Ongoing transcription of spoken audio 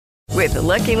With the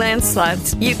Lucky Land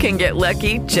Slots, you can get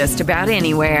lucky just about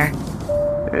anywhere.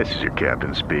 This is your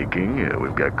captain speaking.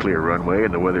 We've got clear runway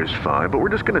and the weather's fine, but we're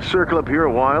just going to circle up here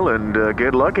a while and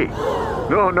get lucky.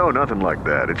 No, nothing like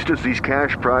that. It's just these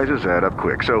cash prizes add up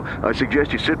quick. So I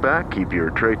suggest you sit back, keep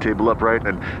your tray table upright,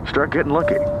 and start getting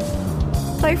lucky.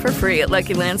 Play for free at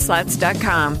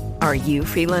LuckyLandSlots.com. Are you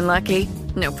feeling lucky?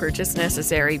 No purchase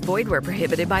necessary. Void where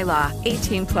prohibited by law.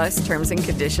 18 plus terms and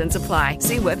conditions apply.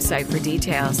 See website for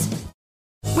details.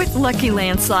 With Lucky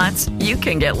Land Slots, you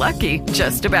can get lucky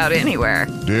just about anywhere.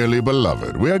 Dearly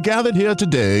beloved, we are gathered here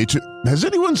today to... Has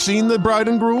anyone seen the bride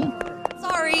and groom?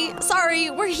 Sorry,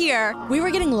 we're here. We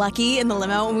were getting lucky in the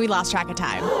limo and we lost track of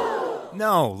time.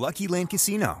 No, Lucky Land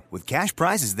Casino, with cash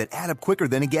prizes that add up quicker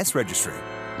than a guest registry.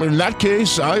 In that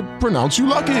case, I pronounce you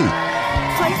lucky.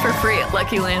 Play for free at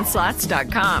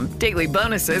LuckyLandSlots.com. Daily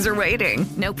bonuses are waiting.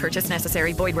 No purchase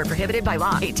necessary. Void where prohibited by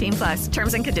law. 18 plus.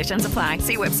 Terms and conditions apply.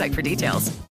 See website for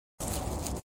details.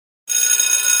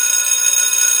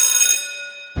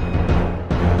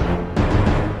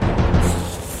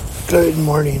 Good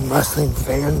morning, wrestling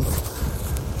fans.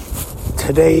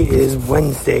 Today is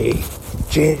Wednesday,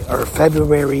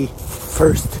 February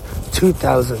 1st,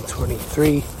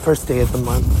 2023. First day of the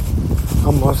month.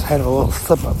 Almost had a little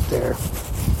slip up there.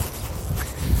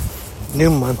 New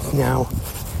month now.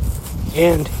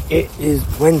 And it is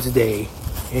Wednesday.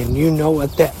 And you know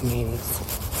what that means.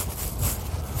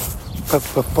 But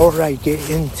before I get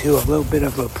into a little bit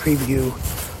of a preview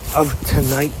of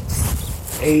tonight's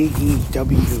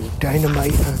AEW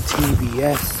Dynamite on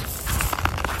TBS,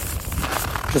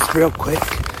 just real quick,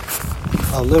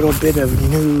 a little bit of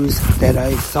news that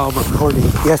I saw reported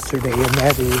yesterday, and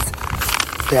that is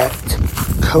that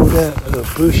Kota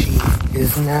Ibushi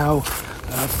is now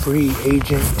a free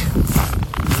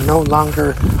agent, no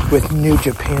longer with New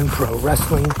Japan Pro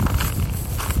Wrestling.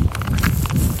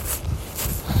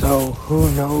 So who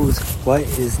knows what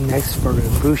is next for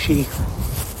Ibushi?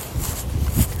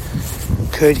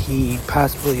 Could he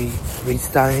possibly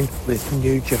re-sign with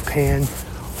New Japan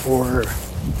or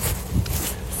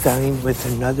sign with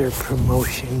another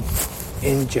promotion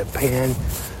in Japan?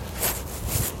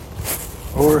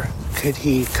 Or could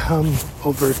he come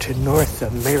over to North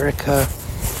America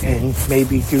and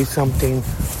maybe do something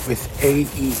with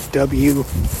AEW,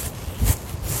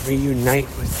 reunite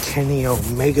with Kenny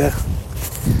Omega?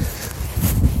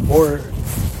 Or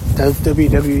does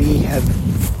WWE have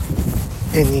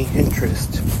any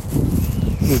interest?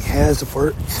 He has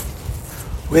worked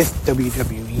with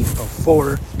WWE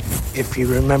before. If you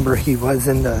remember, he was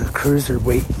in the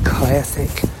Cruiserweight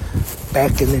Classic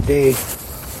back in the day.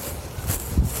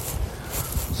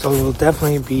 So it'll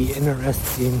definitely be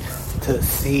interesting to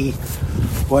see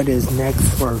what is next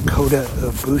for Kota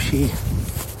Ibushi.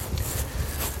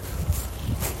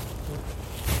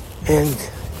 And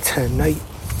tonight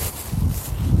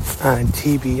on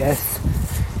TBS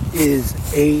is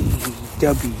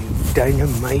AEW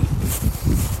Dynamite,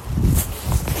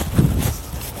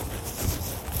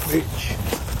 which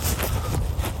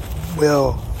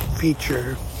will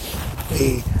feature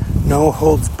a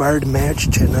no-holds-barred match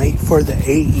tonight for the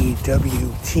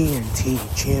AEW TNT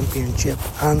Championship.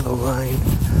 On the line,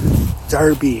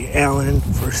 Darby Allin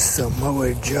for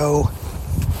Samoa Joe,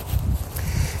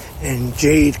 and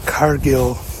Jade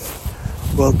Cargill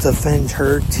will defend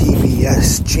her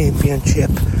TBS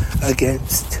Championship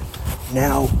against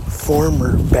now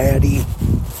former baddie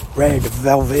Red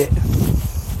Velvet.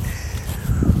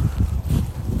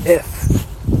 If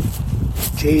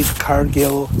Jade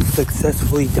Cargill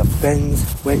successfully defends,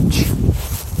 which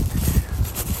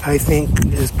I think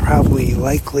is probably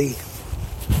likely,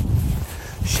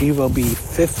 she will be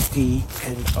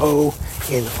 50-0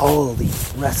 in All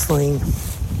Elite Wrestling.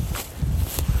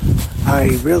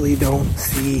 I really don't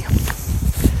see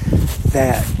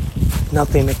that.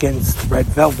 Nothing against Red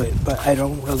Velvet, but I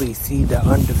don't really see the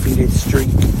undefeated streak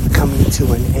coming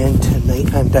to an end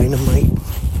tonight on Dynamite.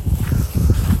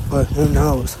 But who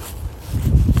knows?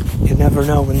 You never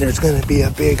know when there's going to be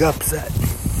a big upset.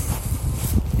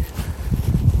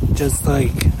 Just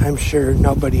like I'm sure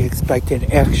nobody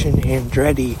expected Action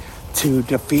Andretti to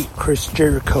defeat Chris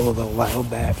Jericho a while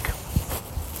back.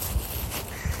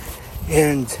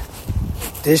 And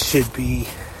this should be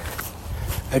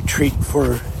a treat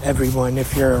for everyone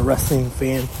if you're a wrestling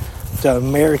fan. The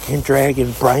American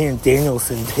Dragon Bryan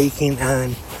Danielson taking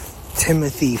on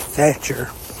Timothy Thatcher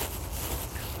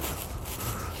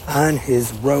on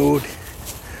his road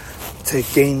to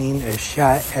gaining a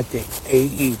shot at the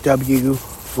AEW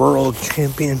World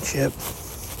Championship.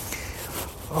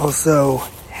 Also,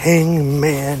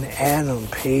 Hangman Adam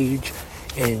Page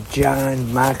and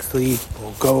Jon Moxley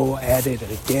will go at it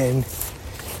again.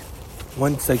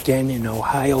 Once again in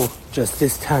Ohio, just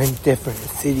this time different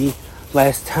city.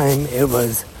 Last time it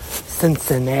was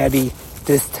Cincinnati.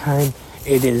 This time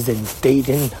it is in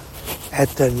Dayton at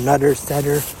the Nutter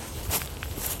Center.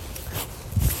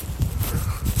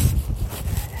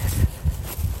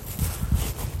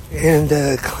 And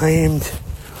Acclaimed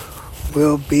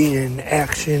will be in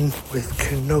action with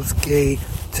Konosuke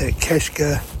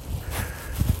Takeshita.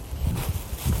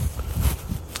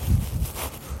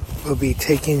 Will be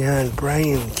taking on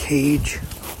Brian Cage.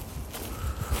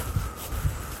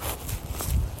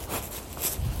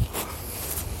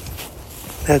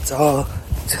 That's all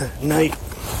tonight.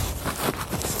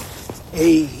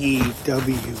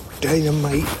 AEW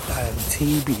Dynamite on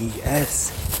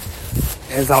TBS.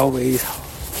 As always,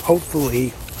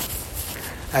 hopefully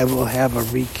I will have a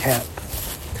recap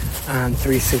on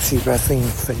 360 Wrestling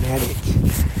Fanatic.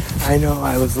 I know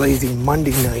I was lazy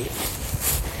Monday night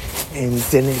and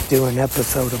didn't do an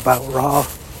episode about Raw,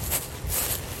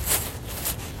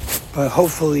 but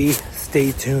hopefully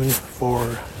stay tuned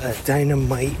for a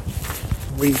Dynamite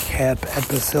recap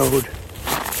episode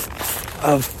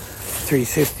of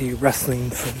 360 Wrestling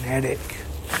Fanatic.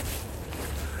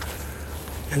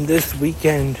 And this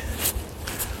weekend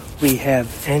we have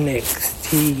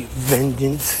NXT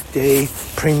Vengeance Day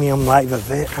premium live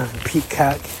event on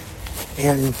Peacock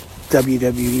and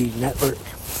WWE Network.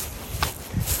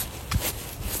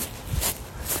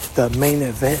 The main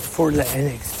event for the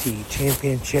NXT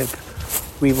Championship,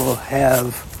 we will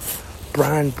have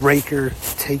Braun Breaker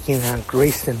taking on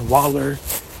Grayson Waller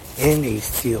in a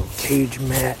steel cage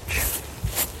match.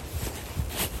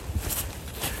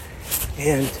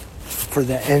 And for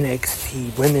the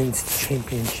NXT Women's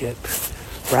Championship,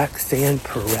 Roxanne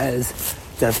Perez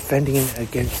defending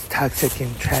against Toxic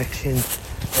Attraction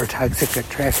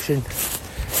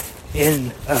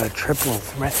in a triple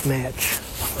threat match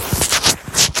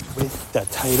with the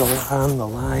title on the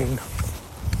line.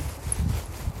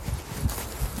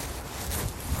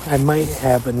 I might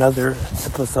have another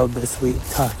episode this week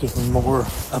talking more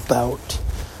about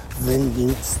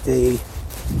Vengeance Day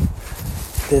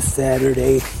this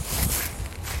Saturday.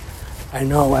 I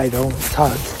know I don't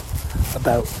talk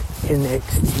about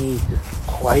NXT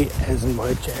quite as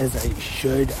much as I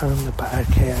should on the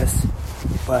podcast,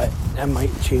 but that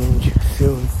might change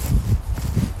soon.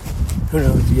 Who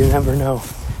knows? You never know.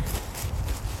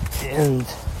 And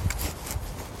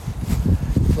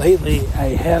lately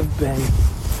I have been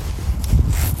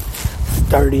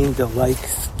starting to like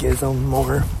Schism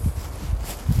more.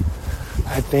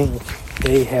 I think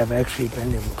they have actually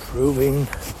been improving.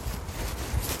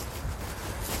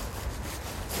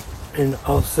 And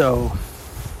also,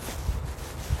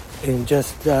 in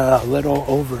just a little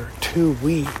over 2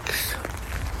 weeks,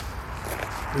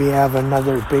 we have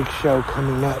another big show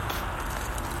coming up.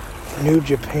 New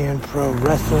Japan Pro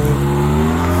Wrestling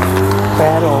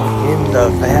Battle in the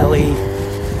Valley.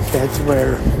 That's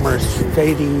where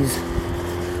Mercedes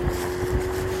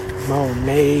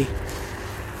Moné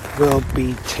will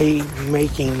be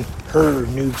making her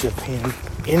New Japan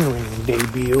in-ring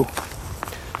debut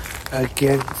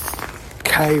against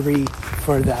Kairi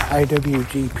for the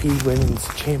IWGP Women's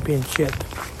Championship.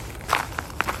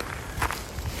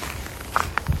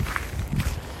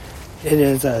 It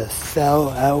is a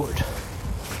sellout,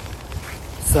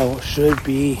 so it should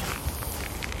be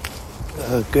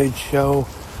a good show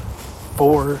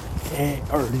for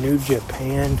New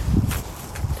Japan.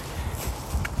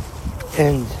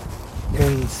 And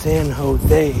in San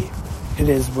Jose, it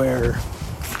is where,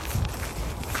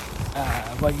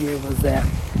 what year was that?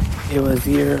 It was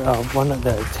year of one of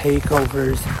the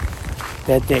takeovers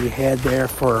that they had there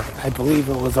for, I believe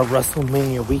it was a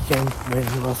WrestleMania weekend when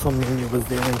WrestleMania was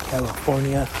there in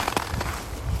California.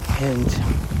 And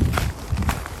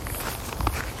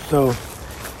so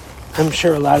I'm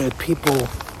sure a lot of people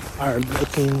are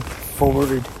looking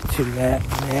forward to that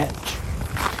match.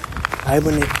 I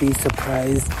wouldn't be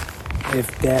surprised if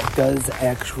that does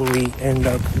actually end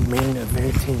up main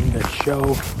eventing the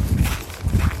show.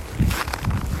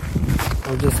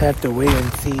 We'll just have to wait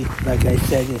and see. Like I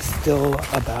said, it's still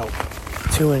about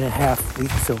 2.5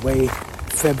 weeks away.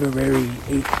 February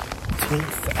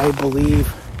 18th, I believe.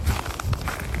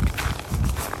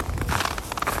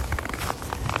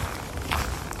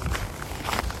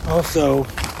 Also,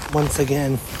 once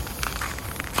again,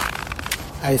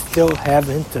 I still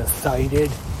haven't decided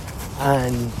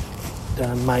on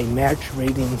my match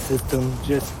rating system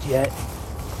just yet.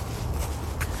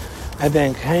 I've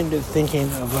been kind of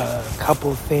thinking of a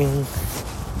couple things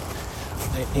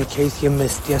in case you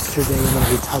missed yesterday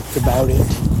when we talked about it.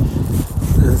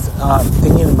 is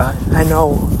thinking about, I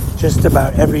know just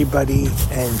about everybody,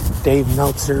 and Dave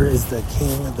Meltzer is the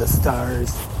king of the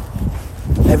stars.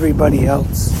 Everybody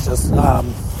else just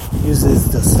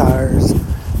uses the stars,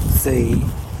 say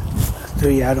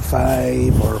 3 out of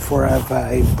 5 or 4 out of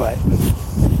 5, but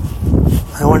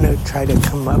I want to try to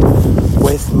come up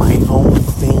with my own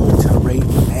thing to rate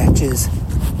matches.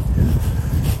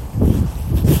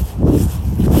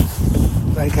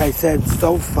 Like I said,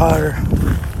 so far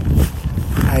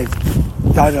I've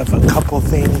thought of a couple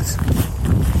things,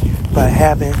 but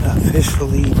haven't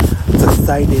officially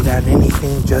decided on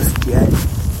anything just yet.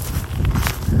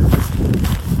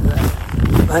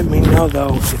 Let me know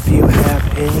though if you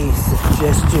have any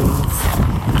suggestions,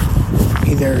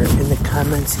 either in the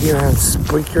comments here on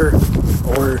Spreaker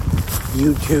or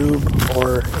YouTube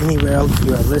or anywhere else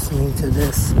you are listening to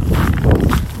this.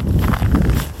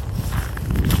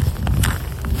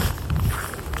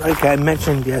 Like I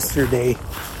mentioned yesterday,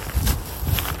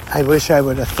 I wish I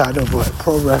would have thought of what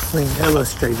Pro Wrestling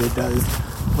Illustrated does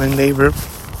when they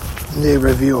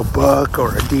review a book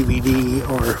or a DVD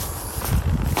or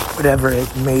whatever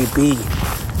it may be,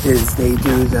 is they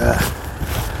do the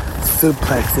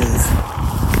suplexes.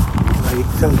 Like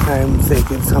sometimes they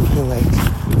get something like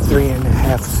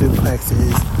 3.5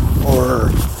 suplexes or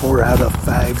 4 out of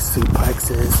 5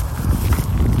 suplexes.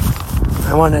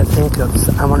 I want to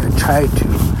try to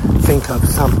think of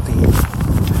something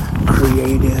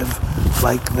creative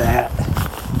like that.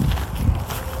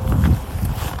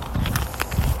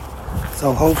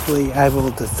 So hopefully I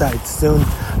will decide soon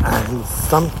on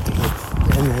something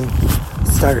and then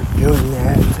start doing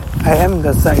that. I haven't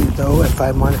decided though if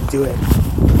I want to do it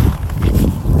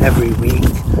every week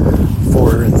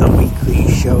for the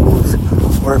weekly shows,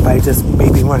 or if I just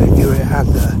maybe want to do it on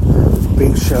the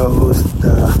big shows,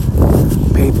 the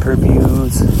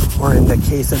pay-per-views, or in the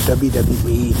case of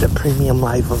WWE, the premium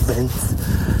live events.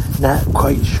 Not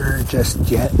quite sure just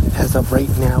yet as of right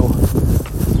now,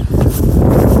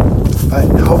 but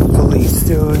hopefully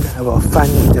soon I will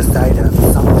finally decide on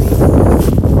something.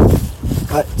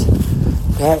 But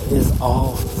that is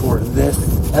all for this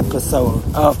episode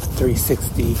of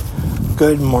 360.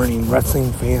 Good morning,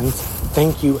 wrestling fans.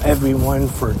 Thank you everyone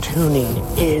for tuning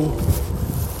in.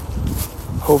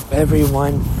 Hope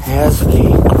everyone has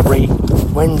a great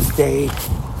Wednesday,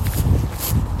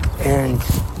 and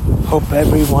hope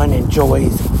everyone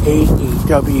enjoys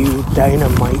AEW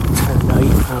Dynamite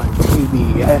tonight on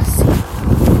TBS.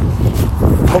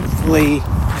 Hopefully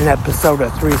an episode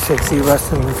of 360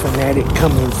 Wrestling Fanatic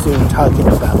coming soon, talking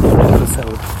about that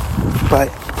episode. But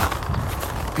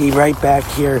be right back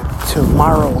here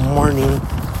tomorrow morning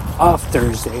off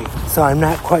Thursday. So I'm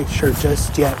not quite sure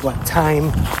just yet what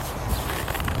time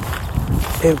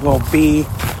it will be,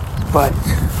 but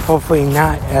hopefully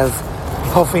not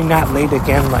late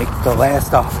again like the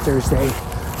last off Thursday.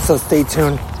 So stay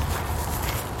tuned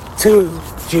to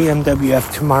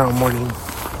GMWF tomorrow morning.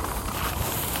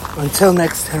 Until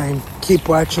next time, keep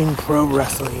watching pro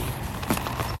wrestling.